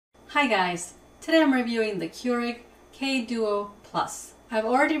Hi guys, today I'm reviewing the Keurig K-Duo Plus. I've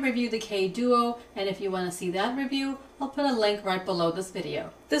already reviewed the K-Duo, and if you want to see that review, I'll put a link right below this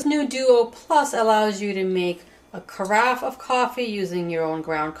video. This new Duo Plus allows you to make a carafe of coffee using your own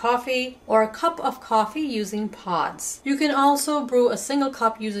ground coffee, or a cup of coffee using pods. You can also brew a single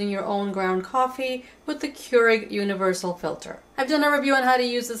cup using your own ground coffee with the Keurig Universal Filter. I've done a review on how to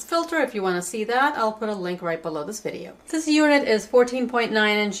use this filter. If you want to see that, I'll put a link right below this video. This unit is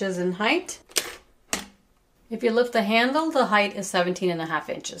 14.9 inches in height. If you lift the handle, the height is 17.5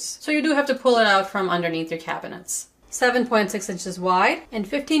 inches. So you do have to pull it out from underneath your cabinets. 7.6 inches wide and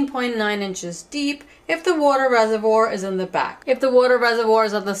 15.9 inches deep if the water reservoir is in the back. If the water reservoir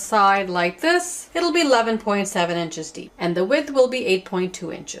is on the side like this, it'll be 11.7 inches deep, and the width will be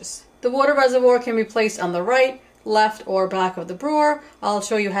 8.2 inches. The water reservoir can be placed on the right, left, or back of the brewer. I'll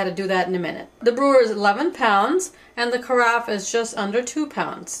show you how to do that in a minute. The brewer is 11 pounds and the carafe is just under 2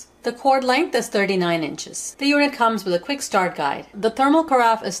 pounds. The cord length is 39 inches. The unit comes with a quick start guide. The thermal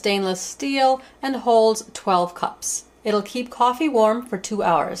carafe is stainless steel and holds 12 cups. It'll keep coffee warm for 2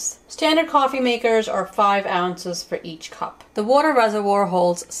 hours. Standard coffee makers are 5 ounces for each cup. The water reservoir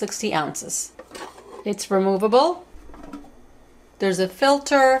holds 60 ounces. It's removable. There's a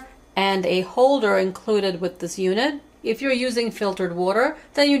filter and a holder included with this unit. If you're using filtered water,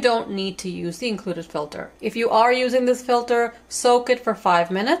 then you don't need to use the included filter. If you are using this filter, soak it for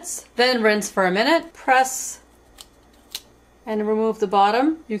 5 minutes, then rinse for a minute, press and remove the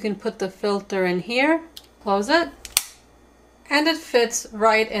bottom. You can put the filter in here, close it, and it fits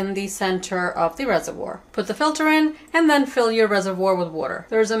right in the center of the reservoir. Put the filter in and then fill your reservoir with water.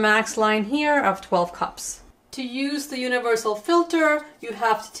 There's a max line here of 12 cups. To use the universal filter, you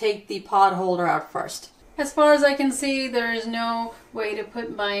have to take the pod holder out first. As far as I can see, there is no way to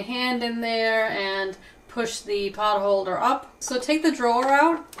put my hand in there and push the pot holder up. So take the drawer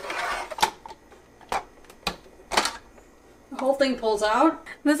out. The whole thing pulls out.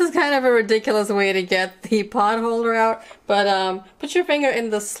 This is kind of a ridiculous way to get the pot holder out, but put your finger in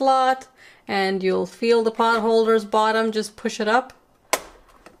the slot and you'll feel the pot holder's bottom. Just push it up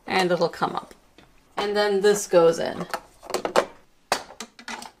and it'll come up. And then this goes in.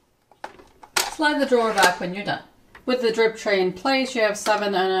 Slide the drawer back when you're done. With the drip tray in place, you have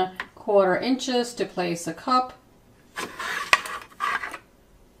 7.25 inches to place a cup.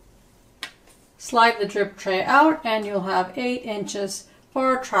 Slide the drip tray out and you'll have 8 inches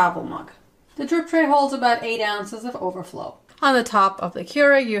for a travel mug. The drip tray holds about 8 ounces of overflow. On the top of the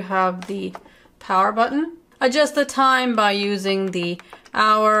Keurig, you have the power button. Adjust the time by using the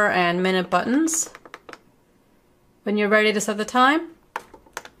hour and minute buttons. When you're ready to set the time,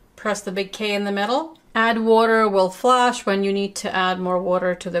 press the big K in the middle. Add water will flash when you need to add more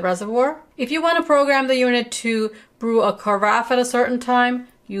water to the reservoir. If you want to program the unit to brew a carafe at a certain time,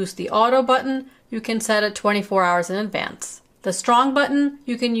 use the auto button. You can set it 24 hours in advance. The strong button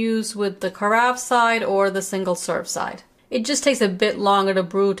you can use with the carafe side or the single serve side. It just takes a bit longer to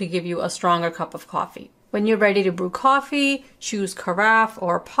brew to give you a stronger cup of coffee. When you're ready to brew coffee, choose carafe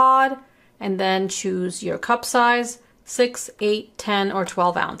or pod, and then choose your cup size. 6, 8, 10, or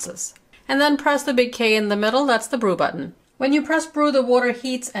 12 ounces. And then press the big K in the middle, that's the brew button. When you press brew, the water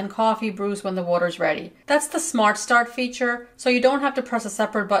heats and coffee brews when the water's ready. That's the Smart Start feature, so you don't have to press a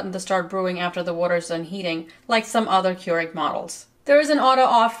separate button to start brewing after the water's done heating, like some other Keurig models. There is an auto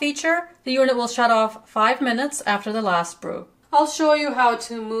off feature. The unit will shut off 5 minutes after the last brew. I'll show you how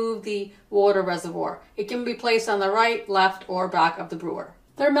to move the water reservoir. It can be placed on the right, left, or back of the brewer.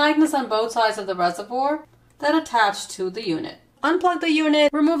 There are magnets on both sides of the reservoir that attach to the unit. Unplug the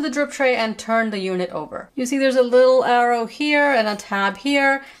unit, remove the drip tray, and turn the unit over. You see there's a little arrow here and a tab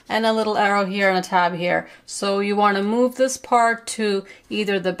here, and a little arrow here and a tab here. So you want to move this part to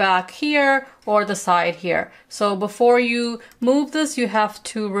either the back here or the side here. So before you move this, you have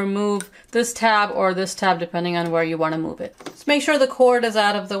to remove this tab or this tab depending on where you want to move it. So make sure the cord is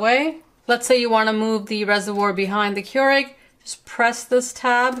out of the way. Let's say you want to move the reservoir behind the Keurig. Just press this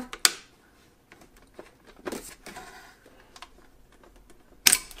tab.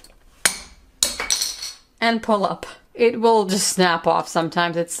 And pull up. It will just snap off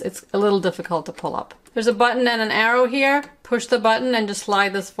sometimes. It's a little difficult to pull up. There's a button and an arrow here. Push the button and just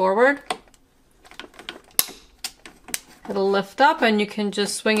slide this forward. It'll lift up and you can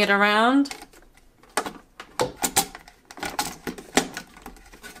just swing it around.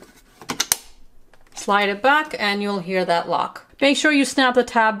 Slide it back and you'll hear that lock. Make sure you snap the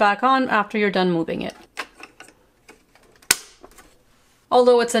tab back on after you're done moving it.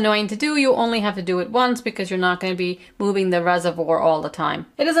 Although it's annoying to do, you only have to do it once because you're not going to be moving the reservoir all the time.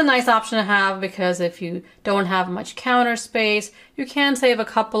 It is a nice option to have because if you don't have much counter space, you can save a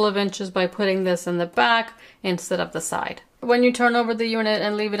couple of inches by putting this in the back instead of the side. When you turn over the unit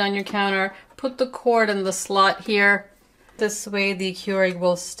and leave it on your counter, put the cord in the slot here. This way the Keurig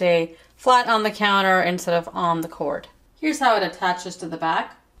will stay flat on the counter instead of on the cord. Here's how it attaches to the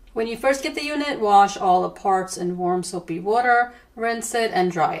back. When you first get the unit, wash all the parts in warm soapy water, rinse it and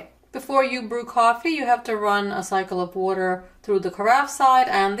dry it. Before you brew coffee, you have to run a cycle of water through the carafe side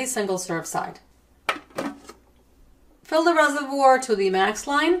and the single serve side. Fill the reservoir to the max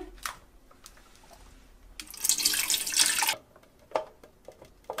line.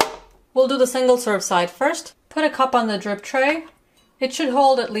 We'll do the single serve side first. Put a cup on the drip tray. It should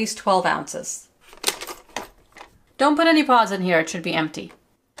hold at least 12 ounces. Don't put any pods in here, it should be empty.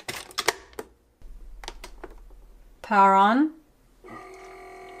 Power on.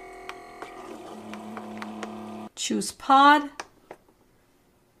 Choose pod,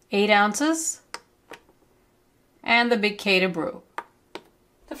 8 ounces, and the big K to brew.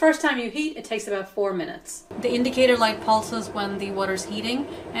 The first time you heat, it takes about 4 minutes. The indicator light pulses when the water's heating,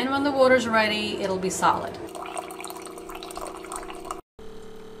 and when the water's ready, it'll be solid.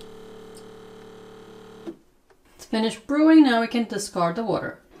 It's finished brewing, now we can discard the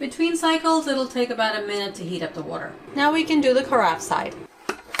water. Between cycles, it'll take about a minute to heat up the water. Now we can do the carafe side.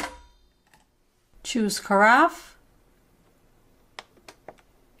 Choose carafe,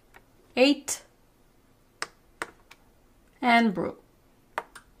 8, and brew.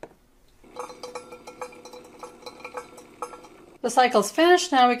 The cycle's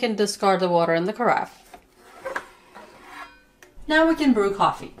finished, now we can discard the water in the carafe. Now we can brew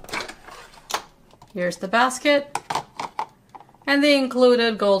coffee. Here's the basket and the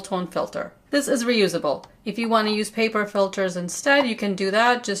included gold tone filter. This is reusable. If you want to use paper filters instead, you can do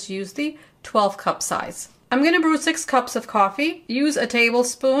that. Just use the 12 cup size. I'm going to brew 6 cups of coffee. Use a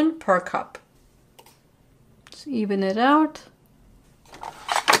tablespoon per cup. Just even it out.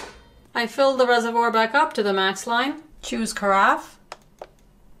 I filled the reservoir back up to the max line. Choose carafe.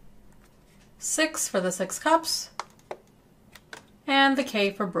 6 for the 6 cups. And the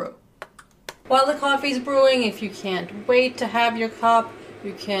K for brew. While the coffee's brewing, if you can't wait to have your cup,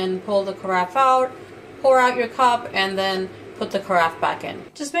 you can pull the carafe out, pour out your cup, and then put the carafe back in.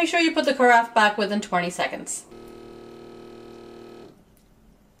 Just make sure you put the carafe back within 20 seconds.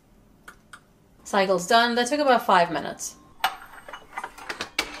 Cycle's done. That took about 5 minutes.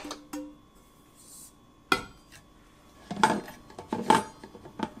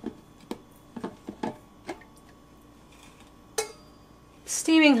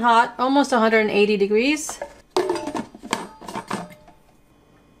 Steaming hot, almost 180 degrees.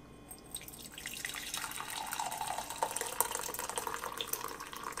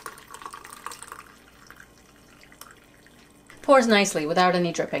 Pours nicely without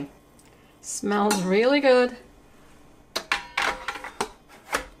any dripping. Smells really good.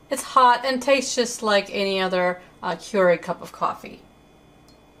 It's hot and tastes just like any other Keurig cup of coffee.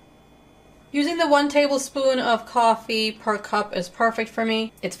 Using the 1 tablespoon of coffee per cup is perfect for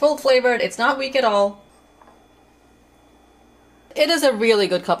me. It's full flavored, it's not weak at all. It is a really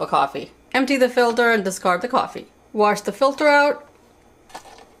good cup of coffee. Empty the filter and discard the coffee. Wash the filter out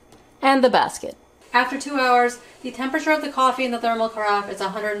and the basket. After 2 hours, the temperature of the coffee in the thermal carafe is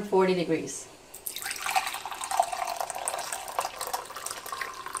 140 degrees.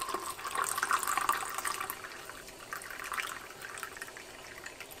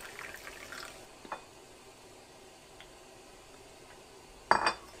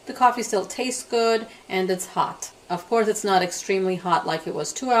 The coffee still tastes good and it's hot. Of course, it's not extremely hot like it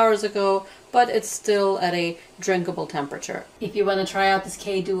was 2 hours ago, but it's still at a drinkable temperature. If you want to try out this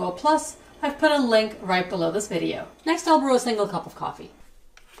K Duo Plus, I've put a link right below this video. Next, I'll brew a single cup of coffee.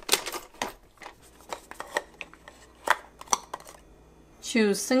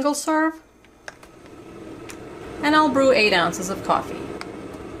 Choose single serve, and I'll brew 8 ounces of coffee.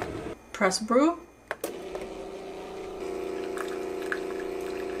 Press brew.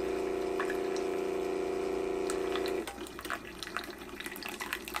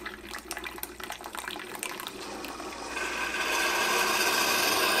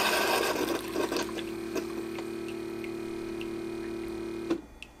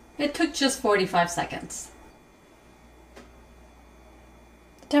 It took just 45 seconds.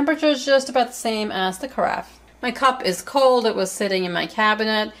 The temperature is just about the same as the carafe. My cup is cold, it was sitting in my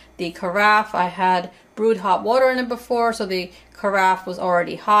cabinet. The carafe, I had brewed hot water in it before, so the carafe was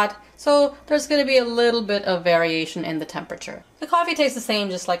already hot. So there's going to be a little bit of variation in the temperature. The coffee tastes the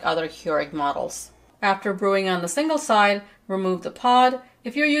same just like other Keurig models. After brewing on the single side, remove the pod.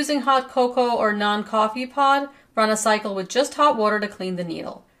 If you're using hot cocoa or non-coffee pod, run a cycle with just hot water to clean the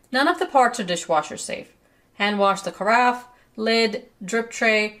needle. None of the parts are dishwasher safe. Hand wash the carafe, lid, drip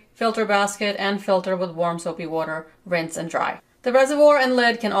tray, filter basket, and filter with warm soapy water. Rinse and dry. The reservoir and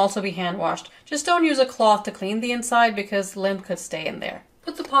lid can also be hand washed. Just don't use a cloth to clean the inside because lint could stay in there.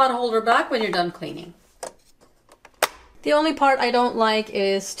 Put the pot holder back when you're done cleaning. The only part I don't like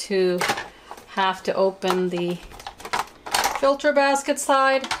is to have to open the filter basket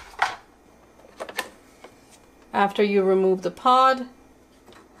side after you remove the pod.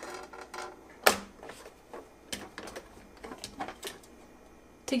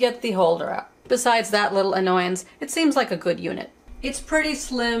 To get the holder out. Besides that little annoyance, it seems like a good unit. It's pretty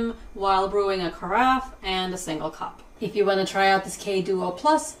slim while brewing a carafe and a single cup. If you want to try out this K-Duo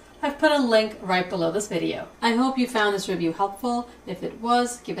Plus, I've put a link right below this video. I hope you found this review helpful. If it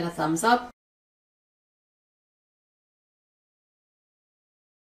was, give it a thumbs up.